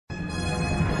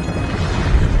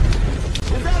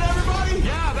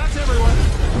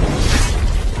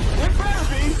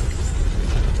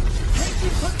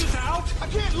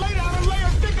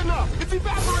It's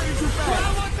evaporating too fast.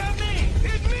 Well, what's that mean?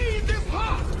 It means it's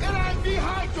hot, and I'm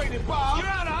dehydrated, Bob.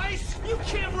 You're out of ice? You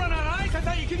can't run out of ice. I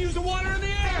thought you could use the water in the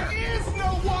air. There is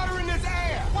no water in this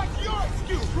air. What's your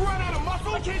excuse? To run out of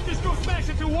muscle? I can't just go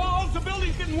smashing through walls. The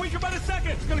building's getting weaker by the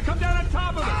second. It's gonna come down on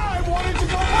top of it. I wanted to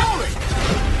go bowling.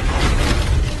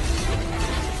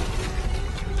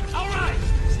 All right,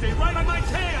 stay right on my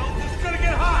tail. It's gonna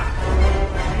get hot.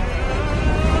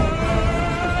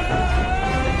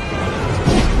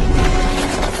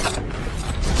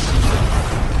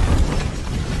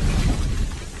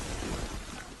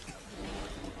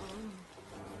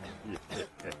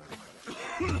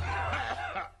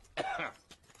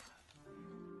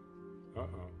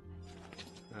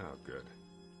 Oh, good.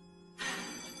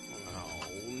 Oh,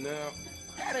 no.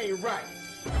 That ain't right.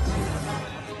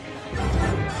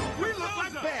 We look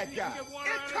like bad guys.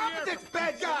 Incompetent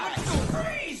bad guys.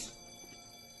 Freeze!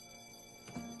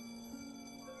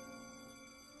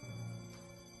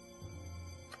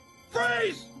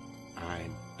 Freeze!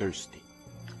 I'm thirsty.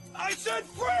 I said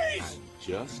freeze! I'm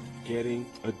just getting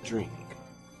a drink.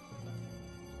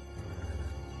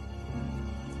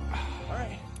 All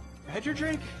right, had your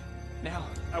drink. Now,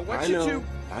 I want I you know, to...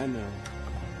 I know.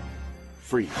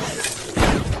 Freeze.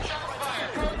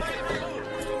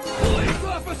 Police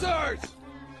officers!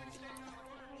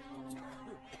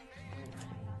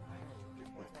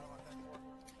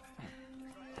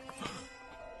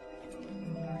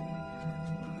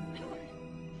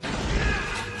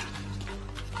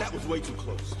 That was way too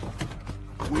close.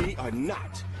 We are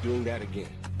not doing that again.